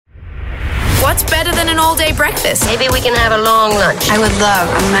What's better than an all-day breakfast? Maybe we can have a long lunch. I would love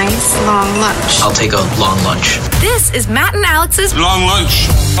a nice long lunch. I'll take a long lunch. This is Matt and Alex's Long Lunch.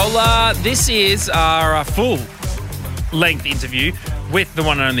 Well, this is our full-length interview with the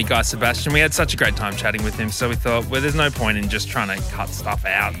one and only Guy Sebastian. We had such a great time chatting with him, so we thought, well, there's no point in just trying to cut stuff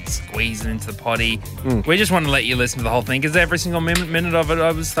out and squeeze it into the potty. We just want to let you listen to the whole thing because every single minute of it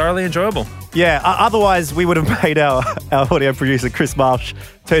was thoroughly enjoyable. Yeah, otherwise we would have made our audio producer, Chris Marsh,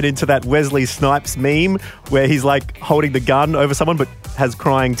 turn into that Wesley Snipes meme where he's like holding the gun over someone but has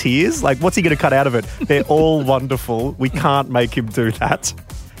crying tears. Like, what's he going to cut out of it? They're all wonderful. We can't make him do that.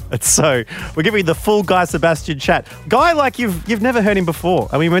 And so we're giving you the full Guy Sebastian chat. Guy, like you've never heard him before.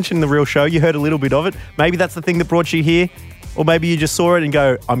 And we mentioned in the real show, you heard a little bit of it. Maybe that's the thing that brought you here. Or maybe you just saw it and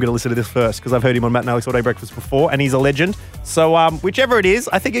go, I'm going to listen to this first because I've heard him on Matt and Alex All Day Breakfast before and he's a legend. So whichever it is,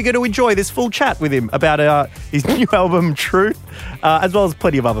 I think you're going to enjoy this full chat with him about his new album, Truth, as well as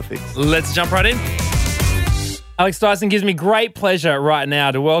plenty of other things. Let's jump right in. Alex Dyson, gives me great pleasure right now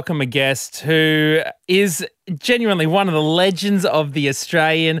to welcome a guest who is genuinely one of the legends of the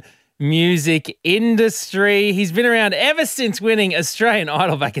Australian music industry. He's been around ever since winning Australian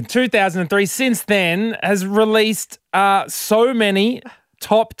Idol back in 2003. Since then, has released so many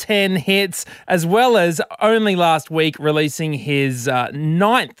top 10 hits, as well as only last week releasing his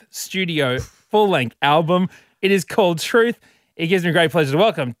ninth studio full-length album. It is called Truth. It gives me great pleasure to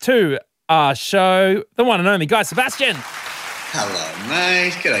welcome to our show, the one and only Guy Sebastian. Hello,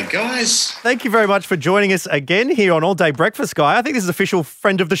 mate. G'day, guys. Thank you very much for joining us again here on All Day Breakfast, Guy. I think this is official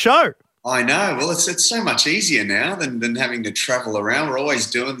friend of the show. I know. Well, it's so much easier now than having to travel around. We're always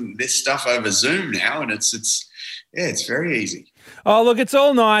doing this stuff over Zoom now, and it's very easy. Oh, look, it's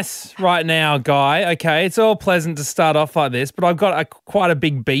all nice right now, Guy. Okay, it's all pleasant to start off like this, but I've got quite a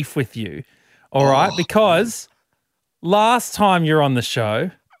big beef with you, all right? Because last time you're on the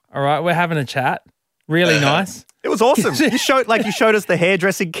show, all right, we're having a chat. Really nice. It was awesome. You showed us the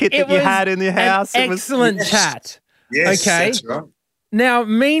hairdressing kit that you had in your house. It was excellent chat. Yes, okay. That's right. Now,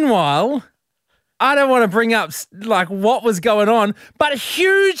 meanwhile, I don't want to bring up like what was going on, but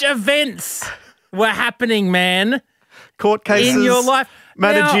huge events were happening, man. Court cases in your life,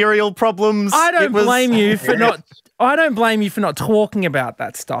 managerial problems. I don't blame you for not talking about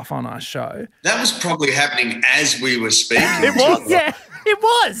that stuff on our show. That was probably happening as we were speaking. It was. Yeah, it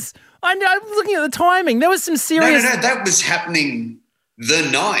was. I know. I'm looking at the timing. There was some serious. No. That was happening the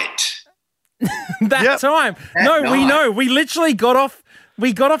night. Time. We know. We literally got off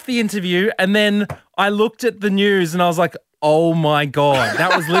the interview and then I looked at the news and I was like, oh my God,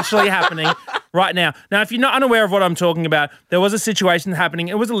 that was literally happening right now. Now, if you're not unaware of what I'm talking about, there was a situation happening.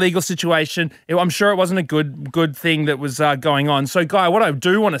 It was a legal situation. I'm sure it wasn't a good thing that was going on. So, Guy, what I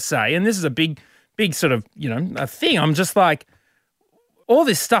do want to say, and this is a big sort of, a thing, I'm just like, all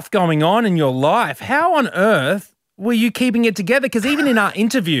this stuff going on in your life, how on earth were you keeping it together? Because even in our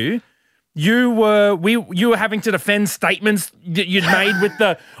interview, you were having to defend statements that you'd made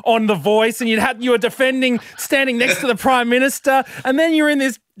on The Voice, and you were defending standing next to the Prime Minister, and then you're in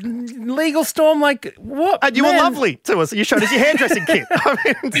this legal storm. Like what? And you were lovely to us. You showed us your hairdressing kit. I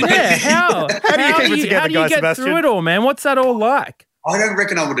mean, how do you keep it together, how do you get through it all, man? What's that all like? I don't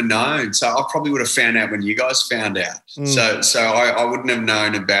reckon I would have known. So I probably would have found out when you guys found out. So I wouldn't have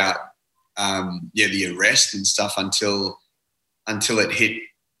known about the arrest and stuff until it hit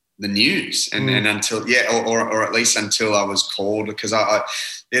the news and until or at least until I was called, because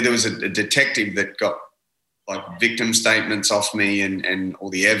there was a detective that got like victim statements off me and all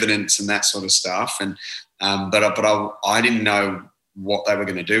the evidence and that sort of stuff, and but I didn't know what they were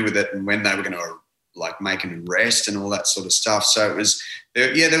going to do with it and when they were going to like make an arrest and all that sort of stuff. So it was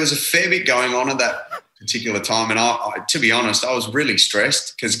there was a fair bit going on at that particular time, and I to be honest, I was really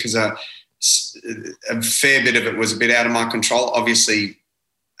stressed because a fair bit of it was a bit out of my control. Obviously,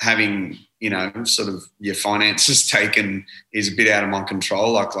 having sort of your finances taken is a bit out of my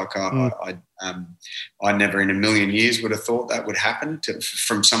control. I never in a million years would have thought that would happen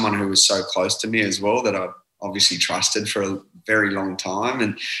from someone who was so close to me as well, that I obviously trusted for a very long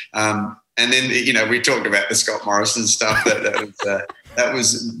time. And then we talked about the Scott Morrison stuff. That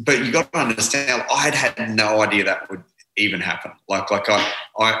was, but you got to understand, I had no idea that would even happen.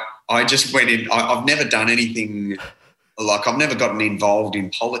 I just went in. I've never done anything. Like, I've never gotten involved in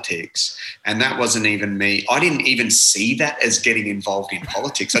politics, and that wasn't even me. I didn't even see that as getting involved in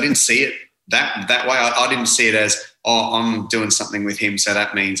politics. I didn't see it that way. I didn't see it as, I'm doing something with him, so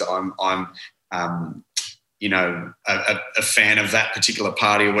that means I'm a fan of that particular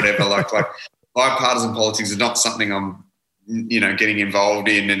party or whatever. Like bipartisan politics is not something I'm getting involved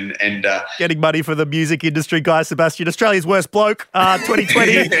in and getting money for the music industry, Guy Sebastian, Australia's worst bloke,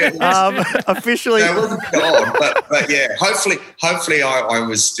 2020, officially. That wasn't God, but yeah, hopefully I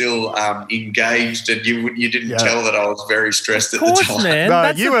was still engaged, and you didn't tell that I was very stressed at the time. Man. No,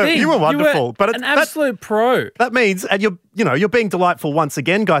 That's you were wonderful, but an absolute pro. That means, and you're being delightful once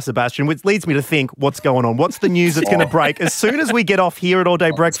again, Guy Sebastian, which leads me to think, what's going on? What's the news that's going to break as soon as we get off here at All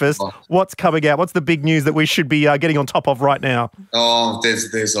Day Breakfast? What's coming out? What's the big news that we should be getting on top of right now? Oh,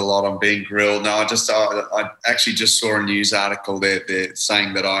 there's a lot. I'm being grilled. No, I actually just saw a news article. They're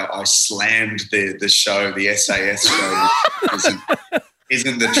saying that I slammed the show, the SAS show.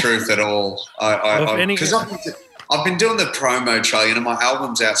 isn't the truth at all. Because I've been doing the promo trail, my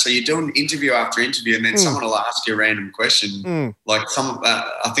album's out. So you're doing interview after interview, and then someone will ask you a random question. Like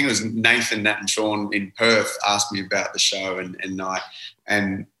I think it was Nathan, Nat and Sean in Perth asked me about the show, and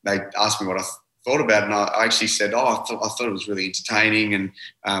they asked me what I thought about it, and I actually said, I thought it was really entertaining, and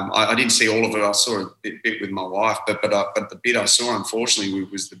I didn't see all of it. I saw a bit with my wife, but the bit I saw, unfortunately,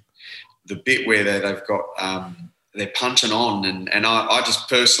 was the bit where they've got they're punching on, and I just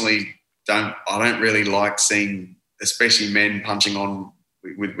personally don't really like seeing, especially men punching on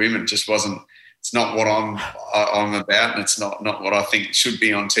with women. Just wasn't. It's not what I'm about, and it's not what I think should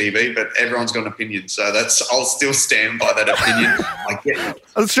be on TV. But everyone's got an opinion, so I'll still stand by that opinion. I get it.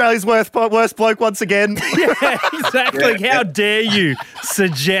 Australia's worst bloke once again. Yeah, exactly. Yeah. How dare you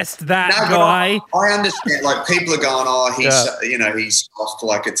suggest that, Guy? I understand. Like, people are going, he's soft,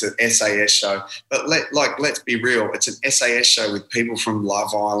 like it's an SAS show. But let's be real. It's an SAS show with people from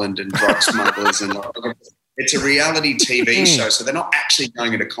Love Island and drug smugglers, and it's a reality TV show. So they're not actually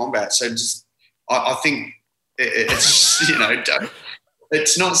going into combat. So just. I think it's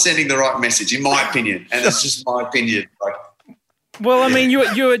it's not sending the right message, in my opinion, and it's just my opinion. Well, I mean, you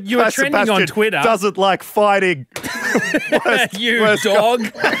were trending on Twitter. Doesn't like fighting. worst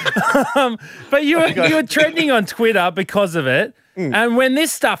dog. But you were trending on Twitter because of it. And when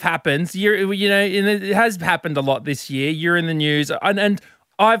this stuff happens, and it has happened a lot this year. You're in the news, and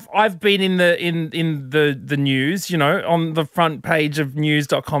I've been in the news, on the front page of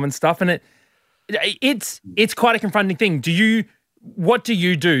news.com and stuff, and it's quite a confronting thing. What do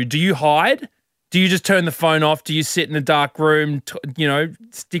you do? Do you hide? Do you just turn the phone off? Do you sit in a dark room,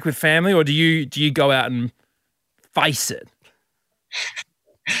 stick with family, or do you go out and face it?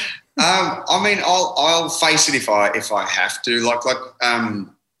 I'll face it if I have to.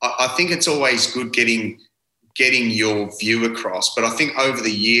 I think it's always good getting your view across. But I think over the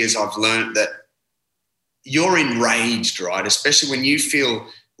years I've learned that you're enraged, right? Especially when you feel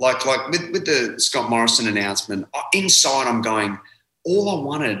like with the Scott Morrison announcement, inside I'm going, all I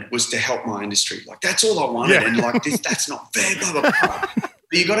wanted was to help my industry. Like, that's all I wanted. Yeah. And that's not fair, blah, blah, blah. But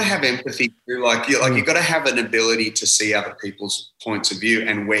you got to have empathy too. You got to have an ability to see other people's points of view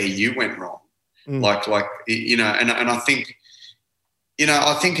and where you went wrong. And I think,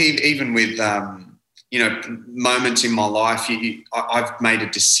 I think even with, moments in my life, I've made a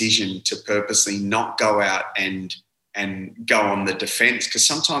decision to purposely not go out and go on the defence, because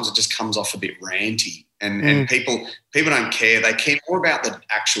sometimes it just comes off a bit ranty, and people don't care. They care more about the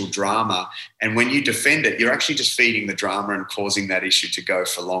actual drama, and when you defend it, you're actually just feeding the drama and causing that issue to go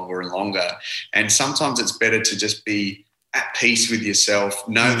for longer and longer. And sometimes it's better to just be at peace with yourself,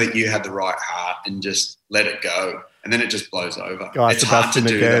 know that you had the right heart, and just let it go, and then it just blows over. It's hard to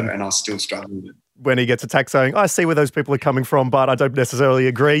do that, and I still struggle with it. When he gets attacked, saying, I see where those people are coming from, but I don't necessarily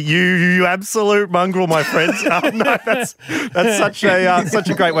agree. You absolute mongrel, my friend. No, that's such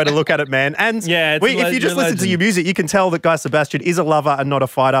a great way to look at it, man. And if you just listen to your music, you can tell that Guy Sebastian is a lover and not a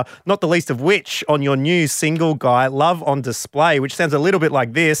fighter, not the least of which on your new single, Guy, Love on Display, which sounds a little bit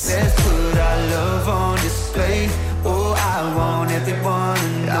like this. Let's put our love on display. Oh, I want everyone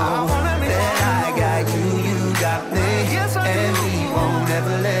to know that I got you, you got me, and we won't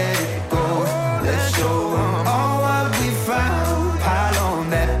ever let it go. Let's show them all what we found. Pile on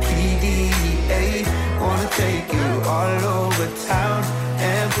that PDA. Wanna take you all over town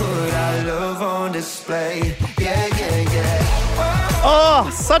and put our love on display. Yeah, yeah, yeah. Oh,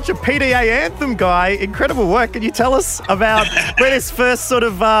 such a PDA anthem, Guy. Incredible work. Can you tell us about where this first sort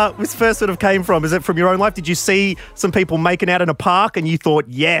of came from? Is it from your own life? Did you see some people making out in a park and you thought,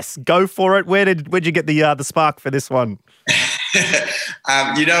 yes, go for it? Where'd you get the spark for this one?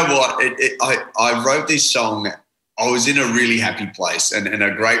 You know what? I wrote this song. I was in a really happy place and a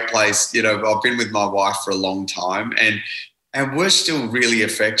great place. I've been with my wife for a long time, and we're still really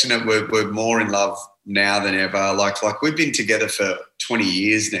affectionate. We're more in love now than ever. Like we've been together for 20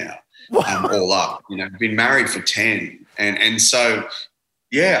 years now, all up. Been married for 10, and so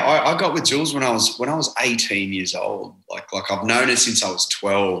Yeah, I got with Jules when I was 18 years old. Like I've known her since I was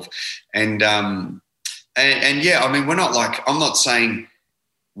 12, and yeah, I mean, I'm not saying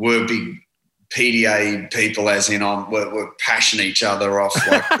we're big PDA people, as in we're pashing each other off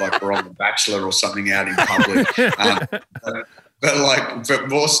like we're on The Bachelor or something out in public. But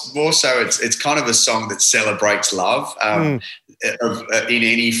more so, it's kind of a song that celebrates love. In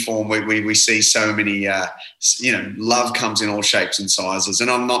any form, we see so many, love comes in all shapes and sizes. And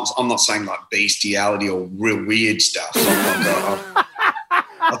I'm not saying like bestiality or real weird stuff.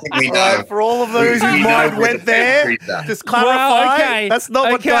 I think we know. For all of those whose mind went there, just clarify. Well, okay. That's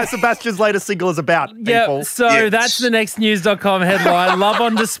not what Guy Sebastian's latest single is about, people. Yeah, so that's the next news.com headline. Love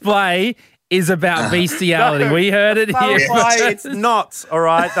on Display is about bestiality. We heard it here. It's not, all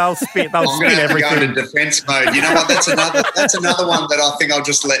right? They'll spin everything. Go into defence mode. You know what? That's another one that I think I'll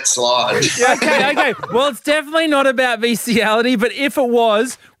just let slide. Okay. Well, it's definitely not about bestiality, but if it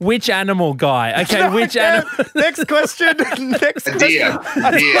was, which animal, Guy? Okay, which animal? Next question. A deer.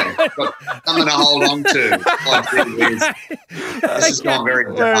 Something to hold on to. This has gone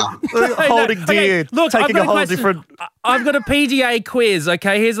very dark. Holding deer. Look, taking a whole different... I've got a PDA quiz,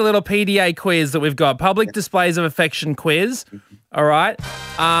 okay? Here's a little PDA quiz that we've got. Public Displays of Affection quiz. All right.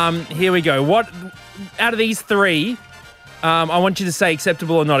 Here we go. What out of these three, I want you to say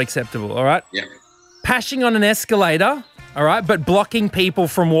acceptable or not acceptable, all right? Yeah. Pashing on an escalator, all right, but blocking people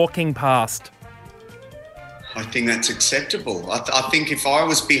from walking past. I think that's acceptable. I think if I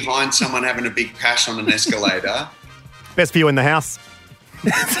was behind someone having a big pash on an escalator... Best view in the house.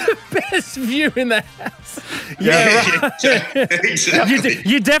 Best view in the house. Yeah, right. Exactly.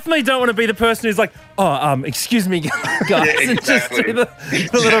 You definitely don't want to be the person who's like, excuse me, guys, and just do the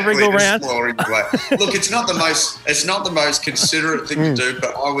little wriggle round. Look, it's not the most considerate thing to do,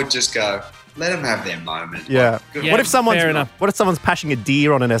 but I would just go, let them have their moment. Yeah. Like, what if someone's pashing a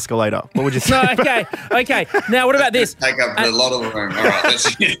deer on an escalator? What would you say? No, okay. Now, what about this? Take up a lot of the room. All right,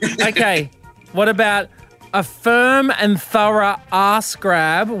 that's it. Okay. What about a firm and thorough arse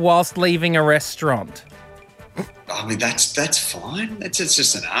grab whilst leaving a restaurant? I mean, that's fine. It's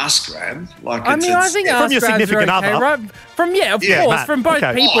just an arse grab. I think arse from your grabs significant are okay, other. right? Of course, Matt, from both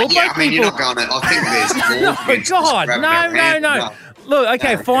people. I mean, you're not going to. I think there's No, more. God, no. Look,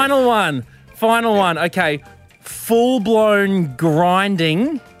 okay, final one. Okay, full-blown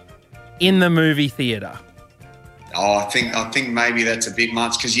grinding in the movie theatre. Oh, I think maybe that's a bit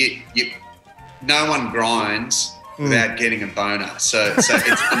much because no one grinds without getting a boner. So it's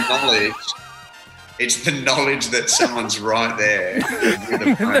the knowledge. It's the knowledge that someone's right there with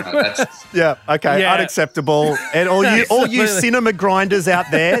a boner. Unacceptable. And all you cinema grinders out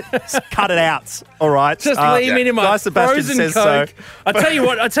there, cut it out. All right, just leave me in my frozen Coke. So. I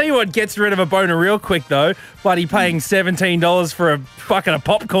tell you what gets rid of a boner real quick though. Bloody paying $17 for a bucket of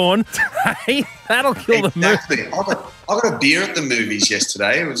popcorn. Hey, that'll kill the movie. I got a beer at the movies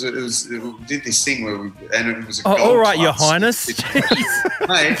yesterday. We did this thing and it was a gold all right, class. Your Highness.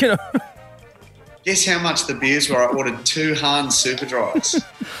 Mate, guess how much the beers were? I ordered 2 Hahn Super Dries.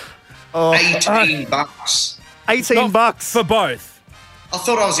 $18. $18 for both. I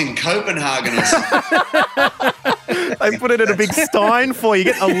thought I was in Copenhagen or something. They put it in a big stein for you.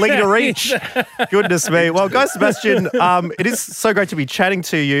 Get a litre each. Goodness me. Well, Guy Sebastian, it is so great to be chatting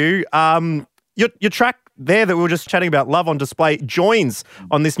to you. Your track there that we were just chatting about, Love on Display, joins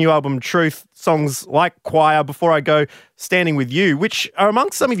on this new album, Truth, songs like Choir, Before I Go, Standing With You, which are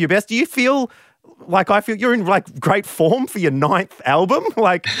amongst some of your best. Do you feel like I feel you're in like great form for your 9th album?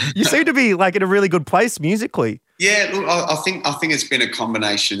 Like you seem to be like in a really good place musically. Yeah, look, I think it's been a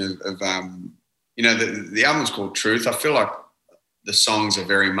combination of the album's called Truth. I feel like the songs are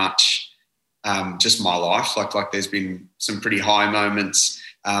very much just my life. Like there's been some pretty high moments,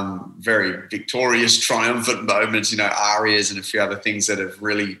 very victorious, triumphant moments, arias and a few other things that have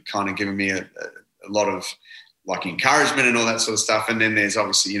really kind of given me a lot of like encouragement and all that sort of stuff. And then there's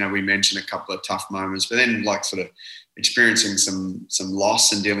obviously, we mentioned a couple of tough moments, but then like sort of experiencing some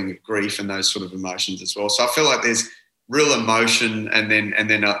loss and dealing with grief and those sort of emotions as well. So I feel like there's real emotion and then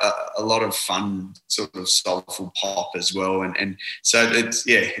a lot of fun sort of soulful pop as well. And so it's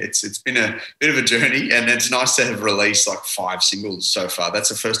been a bit of a journey, and it's nice to have released like 5 singles so far. That's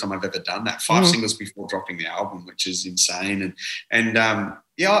the first time I've ever done that. 5 singles before dropping the album, which is insane. And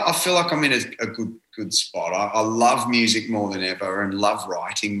I feel like I'm in a good spot. I love music more than ever and love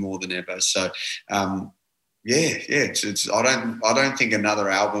writing more than ever. So, it's I don't think another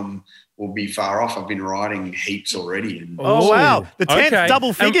album will be far off. I've been writing heaps already. And Oh, wow. The 10th okay.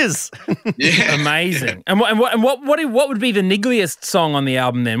 double figures. yeah. Amazing. And what would be the niggliest song on the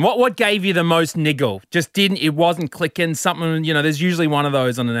album then? What gave you the most niggle? It wasn't clicking, something, there's usually one of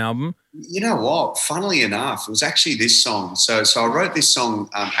those on an album. You know what? Funnily enough, it was actually this song. So I wrote this song.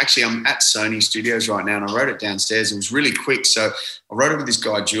 Actually, I'm at Sony Studios right now, and I wrote it downstairs. It was really quick. So I wrote it with this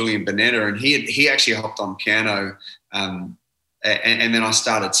guy, Julian Bonetta, and he actually hopped on piano, and then I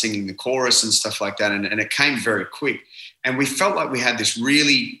started singing the chorus and stuff like that, and it came very quick. And we felt like we had this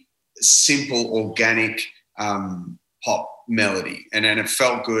really simple, organic pop melody, and it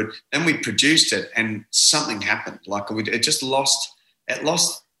felt good. Then we produced it, and something happened. Like it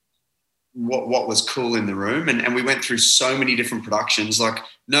lost what was cool in the room, and we went through so many different productions. Like,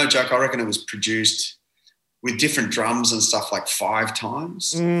 no joke, I reckon it was produced with different drums and stuff like 5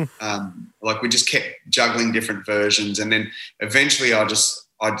 times. Like we just kept juggling different versions, and then eventually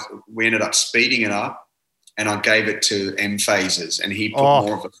we ended up speeding it up, and I gave it to M Phases, and he put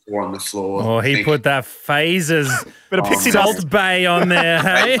more of a 4 on the floor. Oh, he put that Phases Bit of Pixie Salt Dust. Bay on there,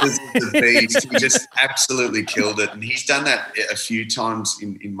 hey? Phases is a beast. He just absolutely killed it, and he's done that a few times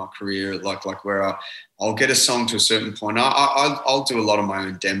in my career, like where I'll get a song to a certain point. I'll do a lot of my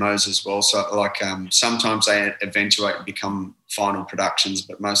own demos as well. So sometimes they eventuate and become final productions,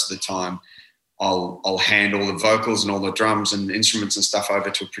 but most of the time I'll hand all the vocals and all the drums and instruments and stuff over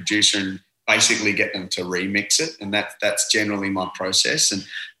to a producer and basically get them to remix it. And that's generally my process.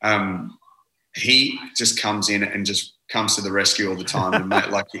 And he just comes in and just comes to the rescue all the time.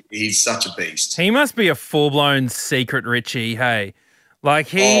 And like he's such a beast. He must be a full-blown secret Richie, hey? Like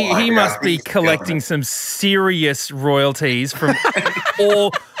he must be collecting some serious royalties from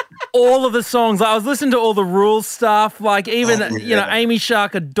all of the songs. Like, I was listening to all the Rules stuff, like even Amy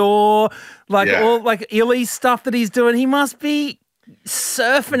Shark Adore, all like Illy's stuff that he's doing. He must be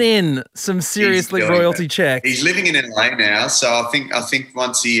surfing in some seriously royalty checks. He's living in LA now, so I think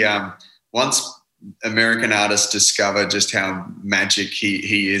once American artists discover just how magic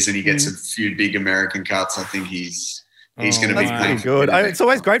he is, and he gets a few big American cuts, I think he's going to be pretty good. It's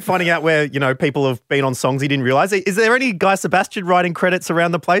always great finding out where people have been on songs he didn't realize. Is there any Guy Sebastian writing credits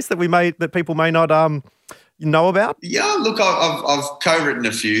around the place that people may not know about? Yeah, look, I've co-written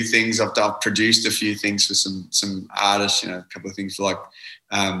a few things. I've produced a few things for some artists. A couple of things like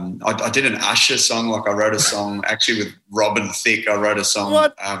I did an Usher song. Like I wrote a song actually with Robin Thicke. I wrote a song.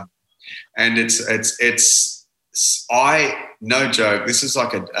 What? And it's no joke. This is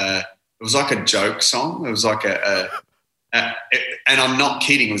like it was like a joke song. It was like and I'm not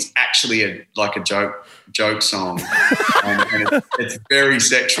kidding. It was actually a joke song, and it's very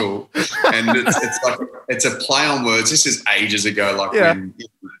sexual, and it's a play on words. This is ages ago, when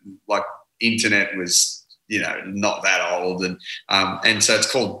internet was not that old, and so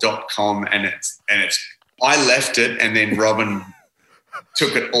it's called .com, and it's I left it, and then Robin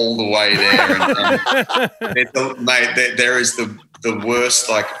took it all the way there, and there is the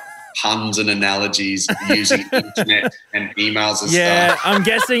worst puns and analogies using internet and emails and stuff. Yeah, I'm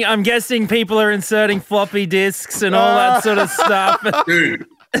guessing people are inserting floppy disks and all that sort of stuff. Dude,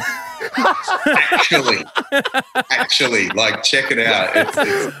 actually, check it out.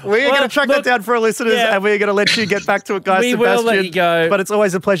 We're going to track that down for our listeners, and we're going to let you get back to it, guys. We will let you go. But it's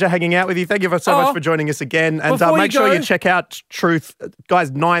always a pleasure hanging out with you. Thank you so much for joining us again. And make sure you check out Truth,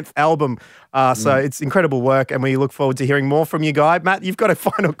 Guy's 9th album. So it's incredible work, and we look forward to hearing more from you, Guy. Matt, you've got a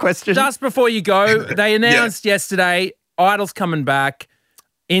final question. Just before you go, they announced yesterday Idol's coming back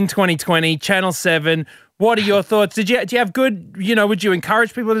in 2020, Channel 7. What are your thoughts? Do you have good, would you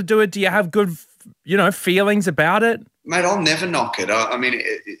encourage people to do it? Do you have good, feelings about it? Mate, I'll never knock it. I mean,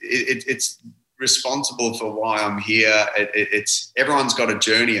 it's responsible for why I'm here. It's everyone's got a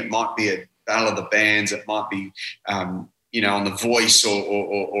journey. It might be a Battle of the Bands. It might be, on The Voice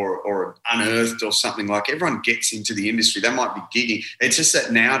or Unearthed or something. Everyone gets into the industry. They might be gigging. It's just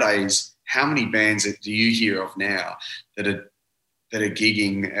that nowadays, how many bands do you hear of now that are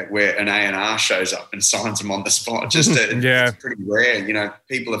gigging at where an A&R shows up and signs them on the spot? It's pretty rare.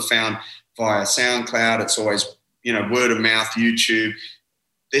 People have found via SoundCloud. It's always, word of mouth, YouTube.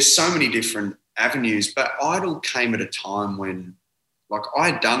 There's so many different avenues, but Idol came at a time when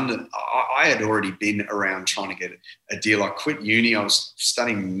I had already been around trying to get a deal. I quit uni. I was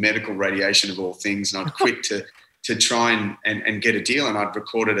studying medical radiation of all things, and I'd quit to try and get a deal, and I'd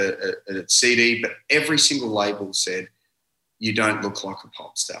recorded a CD, but every single label said, you don't look like a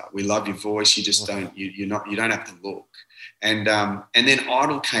pop star. We love your voice. You just don't. You don't have to look. And then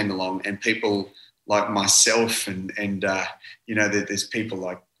Idol came along, and people like myself, and there's people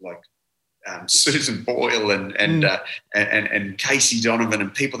like Susan Boyle and Casey Donovan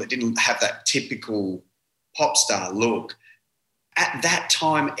and people that didn't have that typical pop star look. At that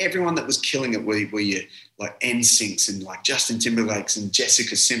time, everyone that was killing it were your like NSYNCs and like Justin Timberlake's and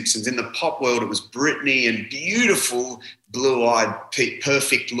Jessica Simpson's. In the pop world, it was Britney and beautiful, blue-eyed,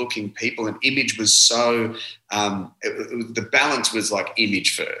 perfect-looking people. And Image was so the balance was like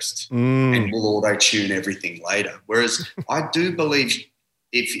Image first, and we'll auto-tune everything later. Whereas I do believe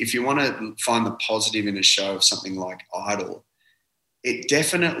if you want to find the positive in a show of something like Idol, it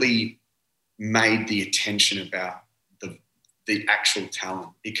definitely made the attention about the actual talent,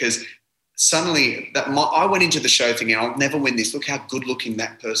 because suddenly I went into the show thinking I'll never win this. Look how good looking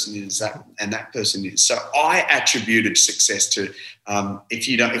that person is, and that person is. So I attributed success to if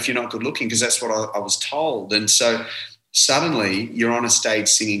you're not good looking, because that's what I was told. And so suddenly you're on a stage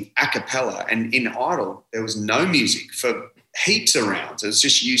singing a cappella, and in Idol there was no music for heaps of rounds. It was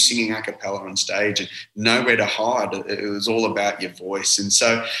just you singing a cappella on stage and nowhere to hide. It was all about your voice. And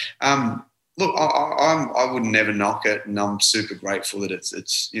so look, I would never knock it, and I'm super grateful that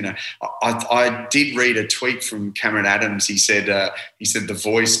it's you know. I did read a tweet from Cameron Adams. He said The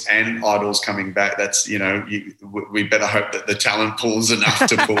Voice and Idol's coming back. That's, you know, we better hope that the talent pool's enough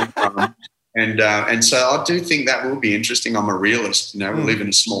to pull from. And so I do think that will be interesting. I'm a realist. You know, we live in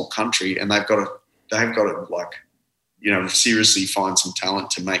a small country, and they've got to like, you know, seriously find some talent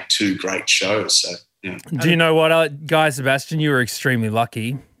to make two great shows. So. Yeah. Do you know what, Guy Sebastian? You were extremely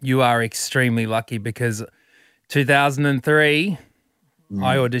lucky. You are extremely lucky, because 2003,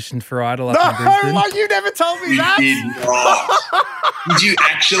 I auditioned for Idol up in Brisbane. No, you never told me that. Did not. Did you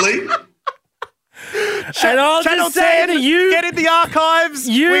actually? And I'll Channel just say 10, to you, get in the archives.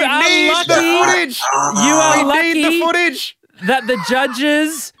 You we are need lucky. the footage. You are We need the lucky footage. that the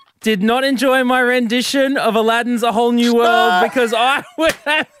judges did not enjoy my rendition of Aladdin's A Whole New World, because I would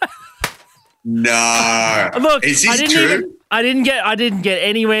have... No. Look, is this true? I didn't get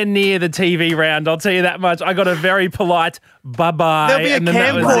anywhere near the TV round. I'll tell you that much. I got a very polite bye-bye. There'll be a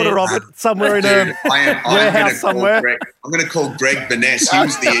camcorder of it somewhere in a warehouse somewhere. I'm going to call Greg Beness. He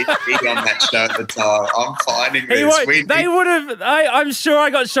was the ED on that show at the time. I'm finding this. They would have. I'm sure I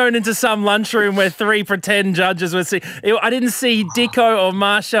got shown into some lunchroom where three pretend judges were sitting. I didn't see Dicko or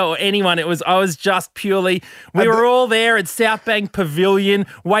Marsha or anyone. I was just purely. We were all there at South Bank Pavilion,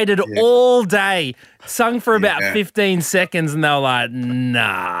 waited all day. Sung for about 15 seconds, and they were like,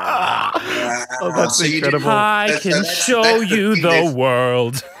 nah. Oh, that's incredible. I can show you the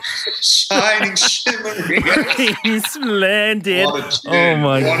world. Shining, shimmering. Splendid. Oh,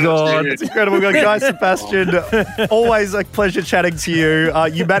 my God. It's incredible. Guy Sebastian, always a pleasure chatting to you.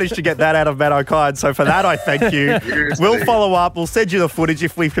 You managed to get that out of Matt O'Kine, so for that, I thank you. We'll follow up. We'll send you the footage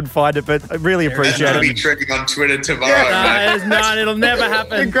if we can find it, but I really appreciate it. It'll be trending on Twitter tomorrow. No, it'll never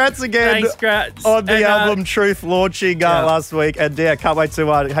happen. Congrats again. Thanks, Grats. On the album Truth launching last week. And can't wait to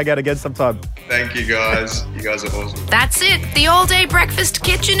hang out again sometime. Thank you, guys. You guys are awesome. That's it. The All Day Breakfast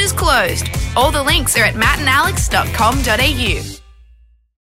Kitchen is closed. All the links are at mattandalex.com.au.